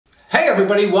Hey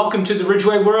everybody, welcome to the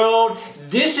Ridgway world.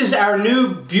 This is our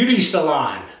new beauty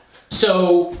salon.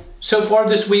 So far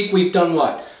this week we've done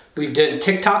what? We've done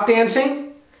TikTok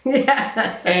dancing.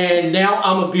 Yeah. And now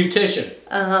I'm a beautician.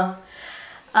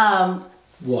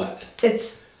 What?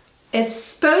 It's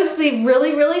supposed to be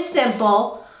really, really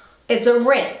simple. It's a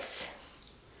rinse.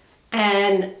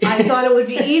 And I thought it would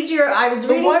be easier. I was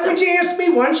reading. Why would you ask me?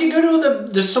 Why don't you go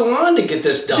to the salon to get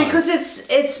this done? Because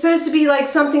it's supposed to be like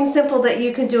something simple that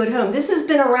you can do at home. This has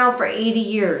been around for 80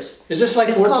 years. Is this like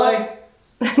foreplay?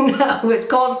 No, it's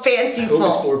called Fancy Full.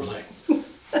 Foreplay.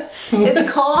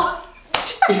 It's called.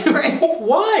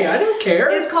 Why? I don't care.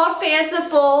 It's called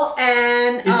Fanciful,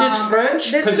 and is this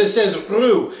French? Because it says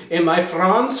 "Rue." Am I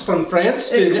France from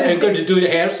France? I'm going to do the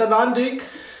hair salon, Dick?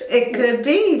 It could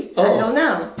be. Oh. I don't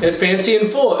know. And fancy and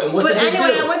full. And what does it do? But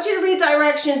anyway, I want you to read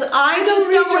directions. I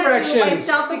just don't want to do it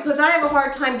myself because I have a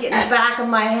hard time getting the back of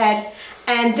my head.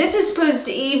 And this is supposed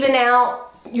to even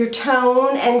out your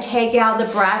tone and take out the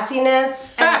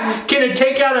brassiness. And can it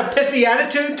take out a pissy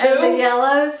attitude too? And the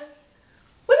yellows.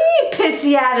 What do you mean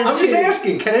pissy attitude? I'm just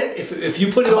asking. Can it? If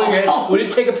you put it on your head, would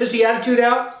it take a pissy attitude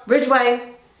out?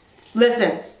 Ridgway,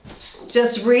 listen.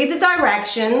 Just read the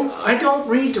directions. I don't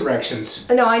read directions.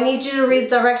 No, I need you to read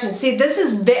the directions. See, this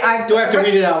is... Do I have to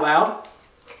read it out loud?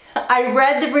 I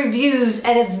read the reviews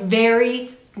and it's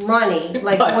very runny,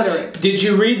 like watery. Did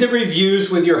you read the reviews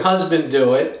with your husband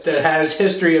do it that has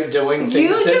history of doing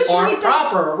things that aren't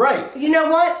proper or right? You know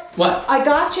what? What? I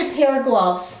got you a pair of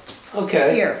gloves.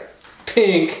 Okay. Here.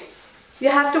 Pink. You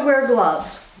have to wear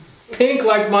gloves. Pink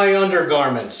like my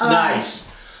undergarments. Nice.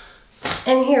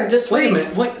 And here, just wait read. a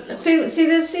minute. What? See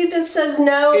this says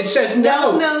no. It says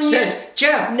no. Ammonia. It says,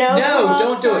 Jeff, no,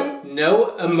 don't do it.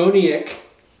 No ammoniac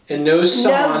and no songs.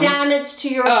 No damage to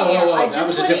your hair. I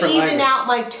just want to even out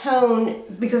my tone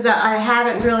because I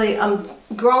haven't really, I'm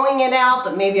growing it out,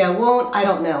 but maybe I won't. I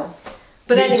don't know.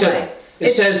 But anyway.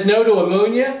 It says no to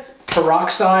ammonia,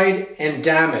 peroxide, and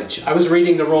damage. I was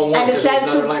reading the wrong one. And it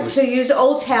says to use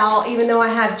old towel, even though I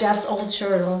have Jeff's old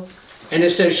shirt on. And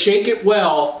it says shake it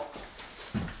well.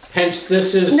 Hence,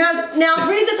 this is... Now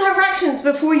read the directions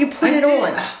before you put it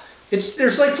on.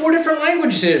 There's like 4 different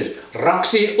languages.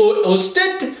 Roxy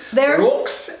ostet,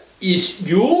 Rox is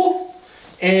you,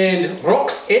 and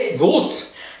Rox et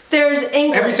vos. There's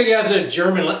English. Everything has a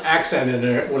German accent in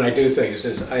there when I do things.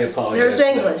 I apologize.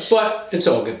 There's English. But it's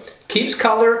all good. Keeps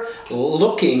color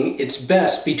looking its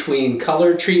best between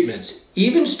color treatments.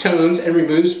 Evens tones and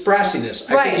removes brassiness.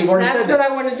 I think you've already said that. That's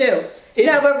what I want to do.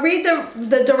 No, but read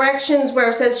the directions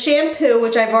where it says shampoo,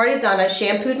 which I've already done. I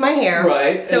shampooed my hair.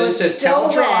 Right, so and it says towel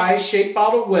dry, shake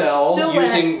bottle well,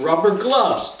 using rubber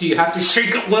gloves. Do you have to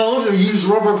shake it well to use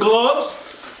rubber gloves?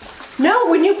 No,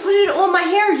 when you put it on my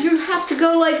hair, you have to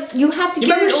go like, you have to get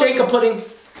it on. You remember shake-a-pudding?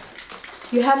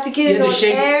 You have to get it on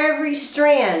every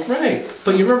strand. Right,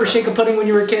 but you remember shake-a-pudding when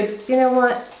you were a kid? You know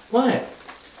what? What?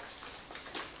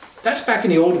 That's back in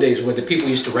the old days where the people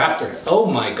used to wrap their... Oh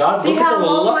my God! See how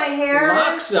long my hair is?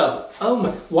 Locks up. Oh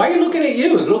my! Why are you looking at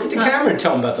you? Look at the camera and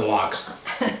tell them about the locks.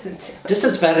 This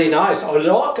is very nice. Oh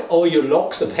look! Oh, your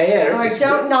locks of hair. All right,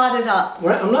 don't knot it up.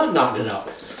 Right, I'm not knotting it up.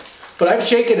 But I've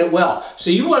shaken it well. So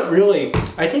you want really...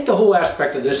 I think the whole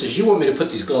aspect of this is you want me to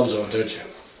put these gloves on, don't you?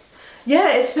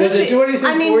 Yeah, it's supposed to be. Does it do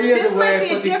anything for you? This might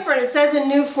be different. It says a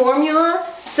new formula,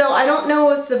 so I don't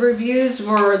know if the reviews they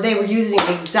were using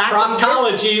exactly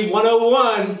Proctology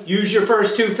 101, use your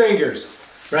first 2 fingers,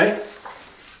 right?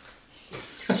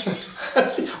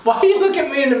 Why do you look at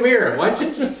me in the mirror? Why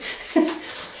don't you...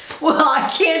 Well,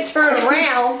 I can't turn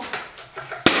around.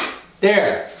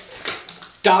 There.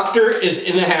 Doctor is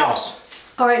in the house.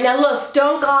 All right, now look,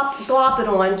 don't glop it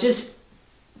on. Just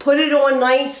put it on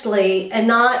nicely and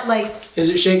not like... Is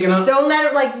it shaking up? Don't let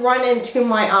it like run into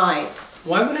my eyes.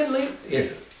 Why would I leave?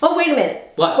 Here. Oh, wait a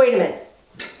minute. What? Wait a minute.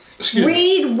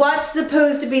 Read what's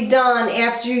supposed to be done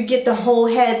after you get the whole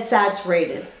head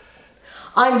saturated.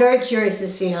 I'm very curious to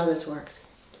see how this works.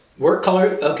 Work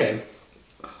color, okay.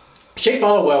 Shake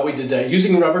bottle well, we did that.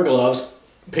 Using rubber gloves,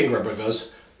 pink rubber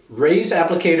gloves. Raise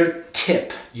applicator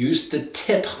tip. Use the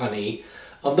tip, honey,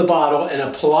 of the bottle and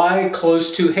apply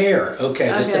close to hair. Okay,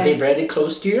 this to be very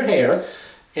close to your hair.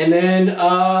 And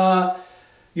then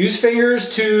use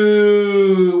fingers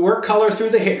to work color through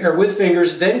the hair with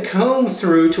fingers, then comb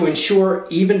through to ensure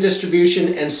even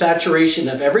distribution and saturation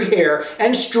of every hair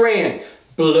and strand.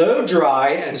 Blow dry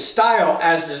and style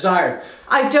as desired.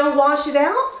 I don't wash it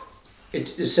out?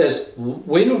 It says,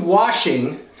 when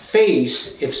washing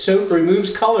face, if soap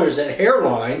removes colors at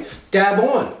hairline, dab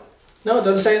on. No, it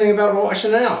doesn't say anything about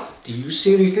washing it out. Do you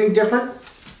see anything different?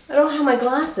 I don't have my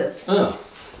glasses. Oh,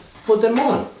 put them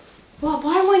on. Well,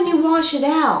 why wouldn't you wash it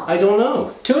out? I don't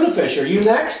know. Tuna fish, are you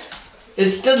next?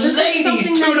 It's the ladies'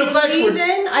 tuna fish.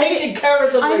 We're taking care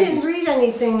of the ladies. I didn't read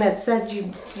anything that said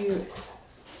you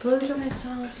blow dry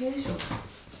style as usual.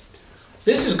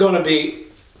 This is going to be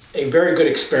a very good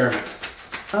experiment.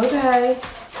 Okay.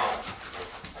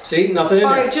 See, nothing in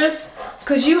there. All right, just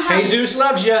because you have... Jesus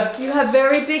loves you. You have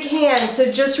very big hands,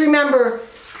 so just remember,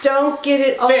 don't get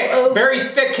it all over. Very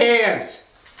thick hands.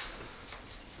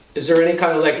 Is there any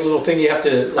kind of like little thing you have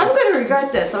to... Like... I'm going to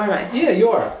regret this, aren't I? Yeah, you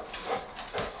are.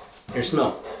 Here,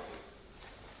 smell.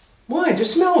 Why?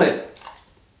 Just smell it.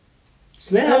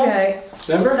 Smell. Okay.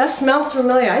 Remember? That smells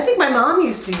familiar. I think my mom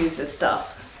used to use this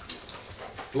stuff.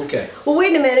 Okay. Well,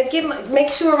 wait a minute.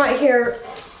 Make sure my hair...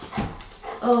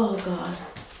 Oh, God.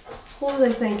 What was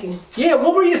I thinking? Yeah,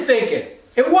 what were you thinking?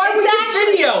 And why would you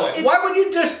video it? Why would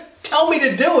you just tell me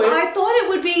to do it? I thought it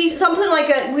would be something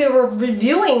like we were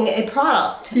reviewing a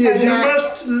product. Yeah, you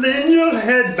must lean your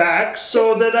head back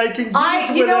so that I can get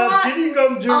it without getting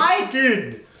on your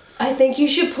skin. I think you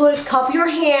should cup your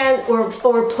hand or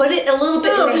put it a little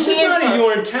bit in the hand. No, this is not a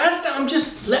urine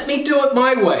test. Let me do it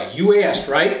my way. You asked,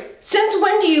 right? Since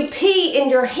when do you pee in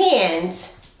your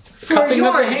hands for a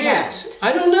urine test?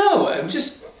 I don't know. I'm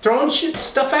just throwing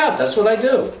stuff out. That's what I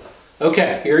do.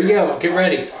 Okay, here you go. Get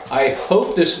ready. I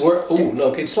hope this works. Oh,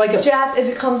 look, it's like a... Jeff, if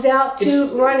it comes out too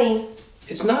runny.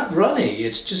 It's not runny.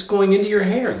 It's just going into your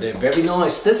hair. They're very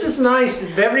nice. This is nice.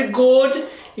 Very good.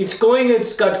 It's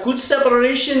got good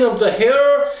separation of the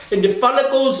hair, and the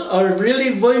follicles are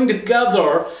really going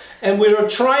together. And we are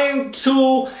trying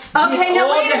to... Okay, now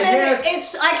wait a minute.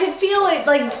 I can feel it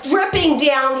like dripping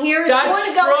down here. It's going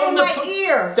to go in my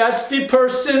ear. That's the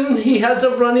person. He has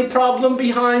a runny problem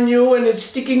behind you, and it's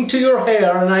sticking to your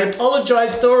hair. And I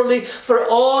apologize thoroughly for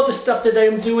all the stuff that I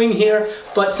am doing here.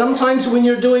 But sometimes when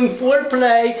you're doing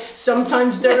foreplay,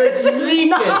 sometimes there is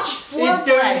leakage.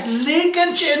 There is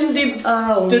leakage in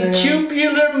the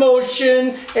tubular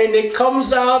motion, and it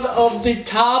comes out of the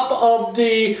top of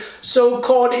the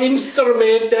so-called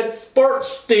instrument that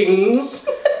spurts things.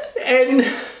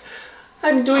 And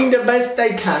I'm doing the best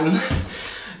I can.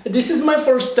 This is my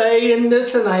first day in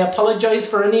this, and I apologize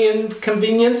for any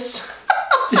inconvenience.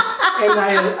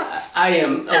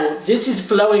 And this is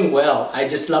flowing well. I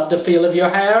just love the feel of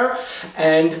your hair.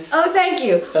 And oh, thank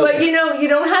you. Okay. But you know, you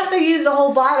don't have to use the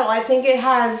whole bottle. I think it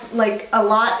has like a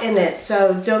lot in it,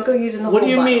 so don't go using the whole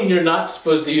bottle. What do you mean you're not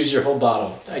supposed to use your whole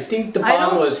bottle? I think the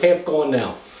bottle is half gone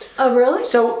now. Oh, really?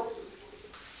 So,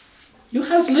 you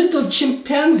has little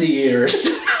chimpanzee ears.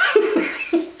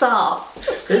 Stop.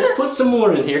 Let's put some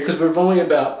more in here because we're only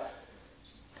about...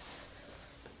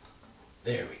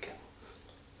 There we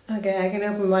go. Okay, I can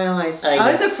open my eyes.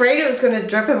 I was afraid it was going to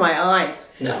drip in my eyes.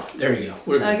 No, there you go.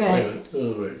 We're good. Okay.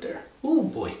 Right there. Oh,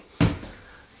 boy.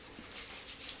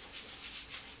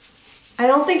 I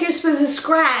don't think you're supposed to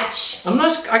scratch. I'm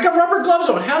not... I got rubber gloves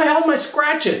on. How the hell am I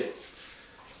scratching?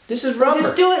 This is rubber.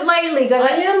 Just do it lightly. I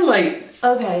am light.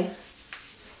 Okay.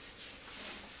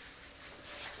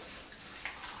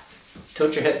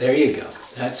 Tilt your head. There you go.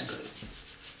 That's good.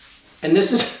 And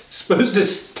this is supposed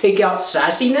to take out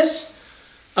sassiness?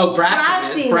 Oh,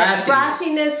 brassiness.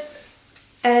 Brassiness.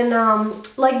 And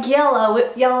like yellow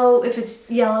if it's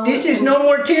yellow. This is no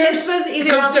more tears. It's supposed to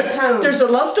even out the tone. There's a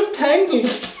lot of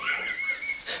tangles.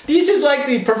 This is like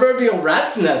the proverbial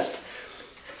rat's nest.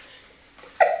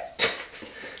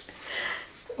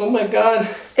 Oh my God.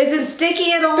 Is it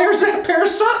sticky at all? There's a pair of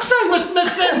socks I was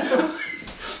missing.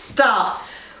 Stop.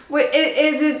 Wait,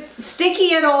 is it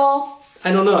sticky at all?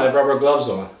 I don't know. I have rubber gloves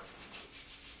on.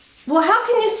 Well, how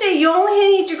can you see? You only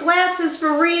need your glasses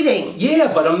for reading.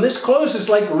 Yeah, but I'm this close. It's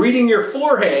like reading your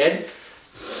forehead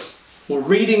or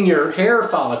reading your hair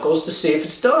follicles to see if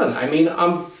it's done. I mean,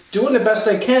 I'm doing the best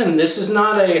I can. This is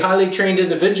not a highly trained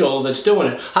individual that's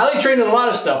doing it. Highly trained in a lot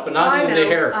of stuff, but not in the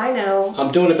hair. I know.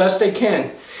 I'm doing the best I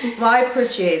can. Well, I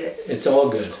appreciate it. It's all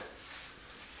good.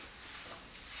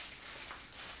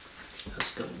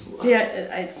 That's good.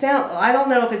 Yeah, I don't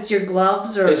know if it's your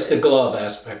gloves or... It's the glove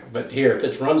aspect, but here, if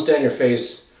it runs down your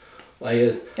face, like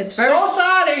it's very...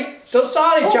 So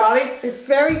sorry, Charlie. It's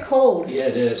very cold. Yeah,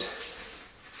 it is.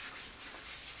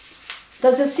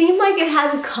 Does it seem like it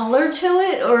has a color to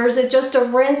it, or is it just a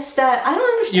rinse that... I don't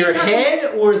understand. Your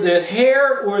head or the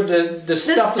hair or the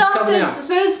stuff that's coming out? The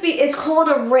stuff is supposed to be, it's called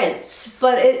a rinse,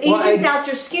 but it evens out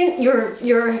your skin,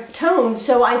 your tone,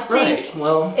 so I think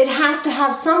it has to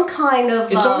have some kind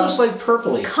of... It's almost like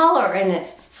purpley. Color in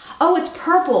it. Oh, it's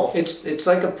purple. It's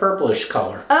like a purplish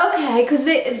color. Okay, because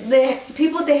the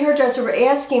people at the hairdresser were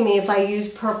asking me if I use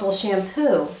purple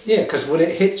shampoo. Yeah, because when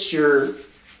it hits your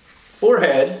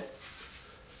forehead,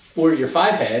 or your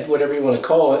 5-head, whatever you want to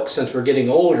call it, since we're getting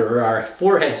older, our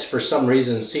foreheads for some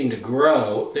reason seem to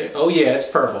grow. Oh yeah, it's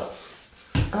purple.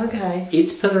 Okay.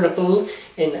 It's purple,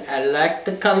 and I like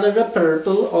the color of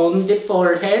purple on the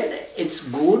forehead. It's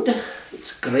good.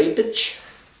 It's grapeage.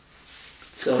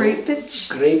 So, grapeage?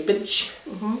 Grapeage.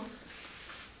 Mm-hmm.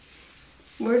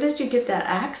 Where did you get that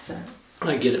accent?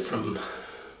 I get it from...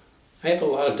 I have a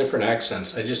lot of different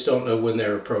accents. I just don't know when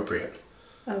they're appropriate.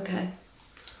 Okay.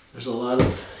 There's a lot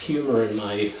of humor in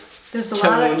my there's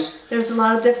tones. There's a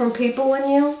lot of different people in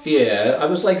you? Yeah, I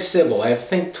was like Sybil. I have, I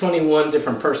think, 21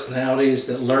 different personalities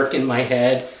that lurk in my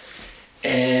head.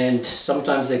 And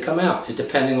sometimes they come out,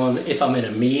 depending on if I'm in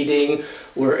a meeting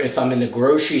or if I'm in the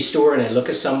grocery store and I look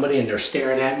at somebody and they're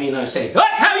staring at me and I say, "What?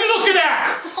 How you looking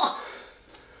at?"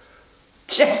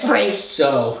 Jeffrey!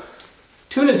 So,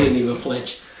 Tuna didn't even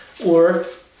flinch. Or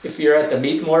if you're at the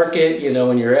meat market, you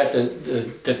know, and you're at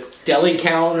the deli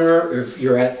counter, or if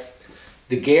you're at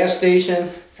the gas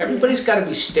station, everybody's got to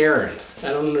be staring. I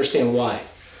don't understand why.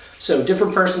 So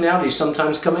different personalities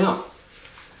sometimes come out.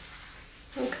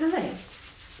 Okay.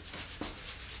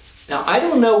 Now, I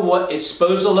don't know what it's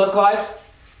supposed to look like.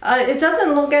 It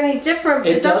doesn't look any different.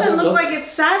 It doesn't look like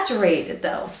it's saturated,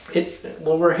 though.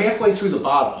 Well, we're halfway through the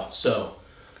bottle, so.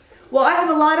 Well, I have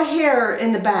a lot of hair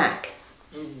in the back.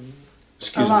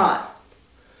 Excuse me. A lot.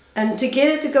 And to get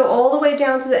it to go all the way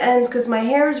down to the ends, because my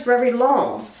hair is very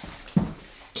long.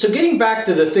 So getting back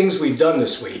to the things we've done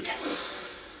this week,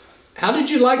 how did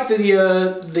you like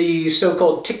the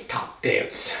so-called TikTok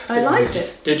dance? I liked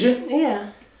it. Did you? Yeah.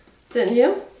 Didn't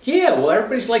you? Yeah, well,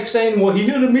 everybody's like saying, well, he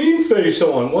had a mean face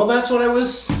on. Well, that's what I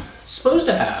was supposed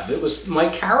to have. It was my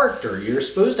character. You're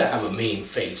supposed to have a mean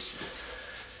face.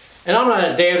 And I'm not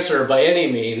a dancer by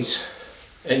any means.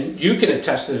 And you can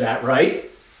attest to that, right?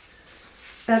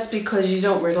 That's because you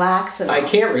don't relax enough. I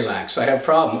can't relax. I have a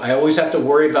problem. I always have to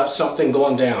worry about something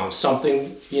going down.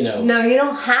 Something, you know. No, you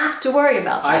don't have to worry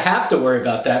about that. I have to worry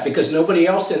about that because nobody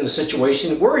else in the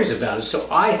situation worries about it. So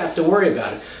I have to worry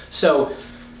about it. So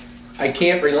I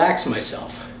can't relax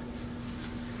myself.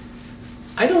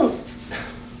 I'm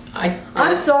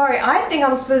sorry. I think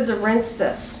I'm supposed to rinse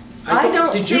this. I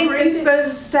don't think it's supposed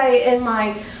to say in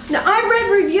my... Now, I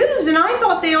read reviews and I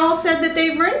thought they all said that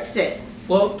they rinsed it.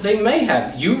 Well, they may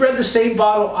have. You read the same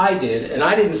bottle I did and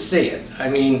I didn't see it. I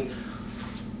mean...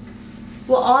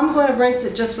 Well, I'm going to rinse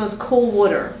it just with cool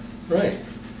water. Right.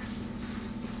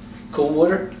 Cool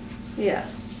water? Yeah.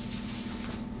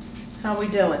 How we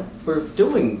doing? We're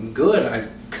doing good. I've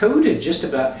coated just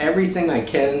about everything I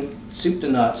can, soup to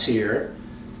nuts here.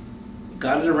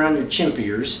 Got it around your chimp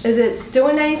ears. Is it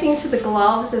doing anything to the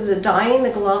gloves? Is it dyeing the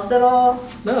gloves at all?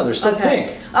 No, they're still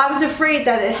pink. I was afraid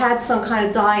that it had some kind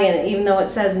of dye in it, even though it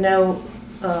says no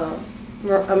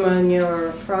ammonia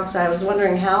or peroxide. I was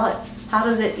wondering how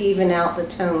does it even out the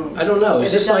tone? I don't know.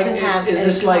 Is this like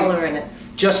color in it?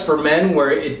 Just for men,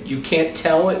 where you can't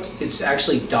tell it's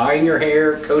actually dyeing your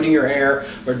hair, coating your hair,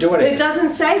 or doing it? It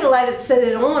doesn't say to let it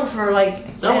sit on for like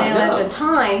any length of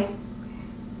time.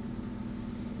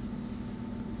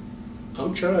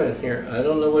 I'm trying here. I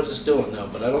don't know what it's doing though,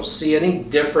 but I don't see any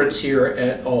difference here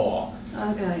at all.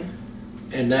 Okay.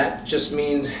 And that just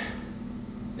means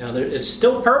now it's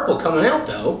still purple coming out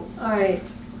though. All right.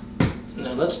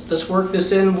 Now let's work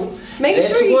this in.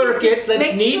 Let's knead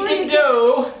the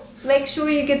dough. Make sure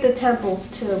you get the temples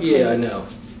too, please. Yeah, I know.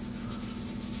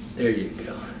 There you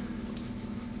go.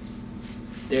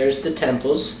 There's the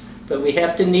temples, but we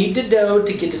have to knead the dough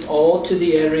to get it all to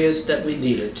the areas that we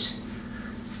need it.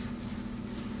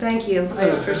 Thank you. I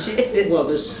appreciate it. Well,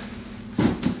 this.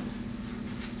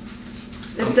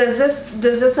 Does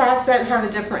this accent have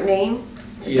a different name?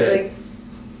 Yeah. Like,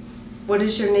 what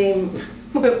is your name?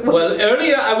 Well,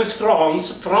 earlier I was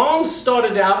Franz. Franz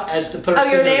started out as the person.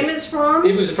 Oh, your name is Franz?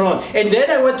 It was Franz. And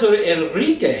then I went to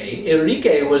Enrique.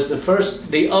 Enrique was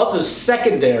the other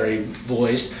secondary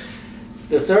voice.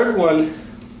 The third one,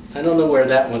 I don't know where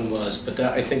that one was, but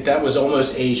I think that was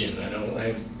almost Asian.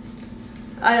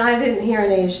 I didn't hear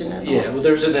an Asian at all. Yeah, well,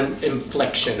 there's an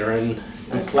inflection or an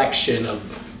inflection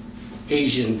of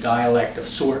Asian dialect of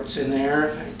sorts in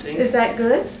there, I think. Is that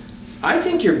good? I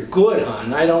think you're good,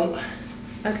 hon. I don't...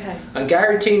 Okay. I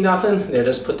guarantee nothing. There,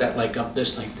 just put that like up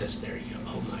this, like this. There you go.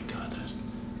 Oh my God,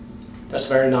 that's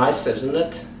very nice, isn't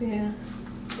it? Yeah.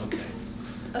 Okay.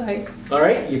 All right. All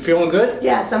right. You feeling good?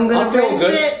 Yes, I'm gonna rinse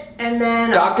it and then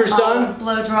Doctor's done.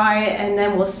 Blow dry it and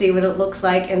then we'll see what it looks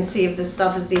like and see if this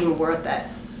stuff is even worth it.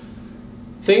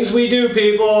 Things we do,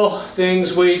 people.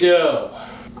 Things we do. All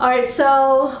right.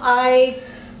 So I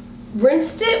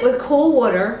rinsed it with cool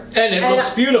water. And it looks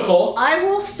beautiful. I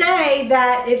will say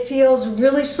that it feels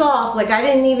really soft. Like I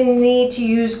didn't even need to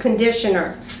use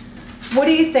conditioner. What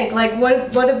do you think? Like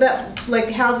what about, like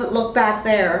how's it look back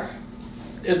there?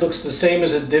 It looks the same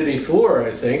as it did before,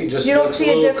 I think. It just looks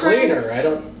a little cleaner. I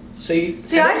don't see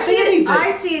anything.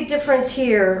 I see a difference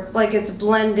here. Like it's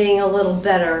blending a little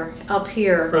better up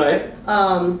here. Right.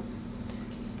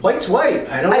 White's white.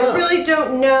 I don't know. I really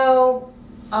don't know.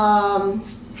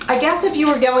 I guess if you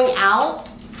were going out,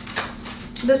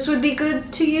 this would be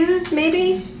good to use,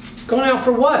 maybe? Going out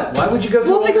for what? Why would you go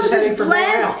through all this headache for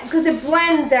going out? Because it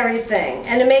blends everything,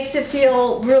 and it makes it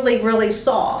feel really, really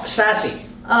soft. Sassy.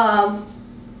 I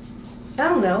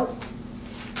don't know.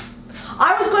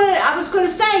 I was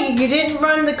gonna say you didn't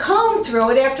run the comb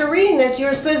through it after reading this. You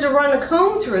were supposed to run a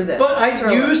comb through this. But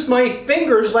I used my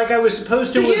fingers like I was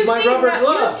supposed to with my rubber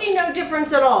gloves. You see no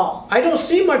difference at all. I don't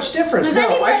see much difference. Does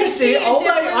no, I can see.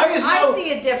 I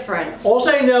see a difference. All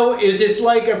I know is it's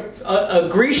like a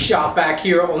grease shop back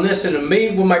here on this, and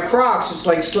me with my Crocs, it's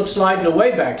like slip sliding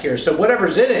away back here. So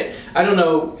whatever's in it, I don't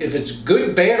know if it's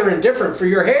good, bad, or indifferent for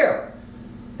your hair.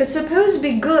 It's supposed to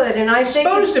be good, and I think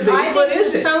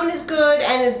the tone is good,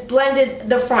 and it blended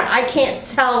the front. I can't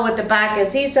tell what the back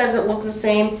is. He says it looks the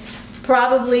same.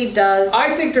 Probably does.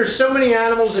 I think there's so many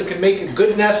animals that could make a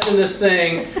good nest in this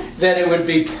thing that it would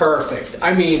be perfect.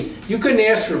 I mean, you couldn't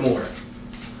ask for more.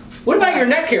 What about your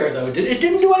neck hair, though? It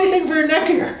didn't do anything for your neck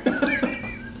hair.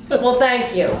 Well,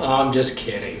 thank you. I'm just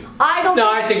kidding.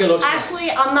 I think it looks actually,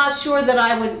 nice. I'm not sure that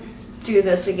I would do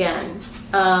this again.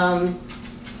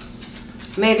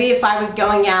 Maybe if I was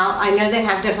going out. I know they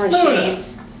have different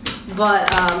shades. But,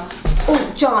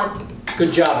 oh, John.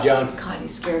 Good job, John. God, he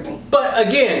scared me. But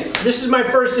again, this is my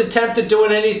first attempt at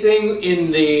doing anything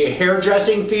in the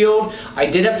hairdressing field. I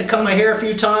did have to cut my hair a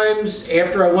few times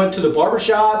after I went to the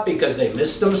barbershop because they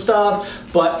missed some stuff.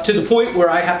 But to the point where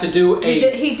I have to do He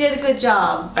did a good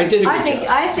job. I did a good job.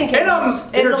 I think and I'm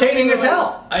entertaining as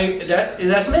hell.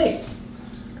 That's me.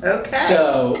 Okay.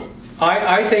 So,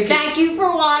 I think... Thank you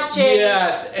for watching.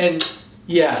 Yes, and...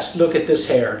 Yes, look at this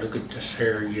hair. Look at this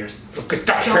hair. Yes, look at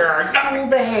that hair. Pull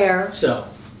the hair. So,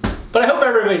 but I hope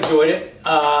everybody enjoyed it.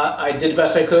 I did the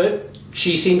best I could.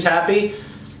 She seems happy.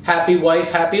 Happy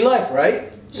wife, happy life,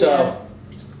 right? So,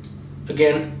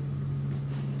 again,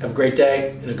 have a great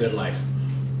day and a good life.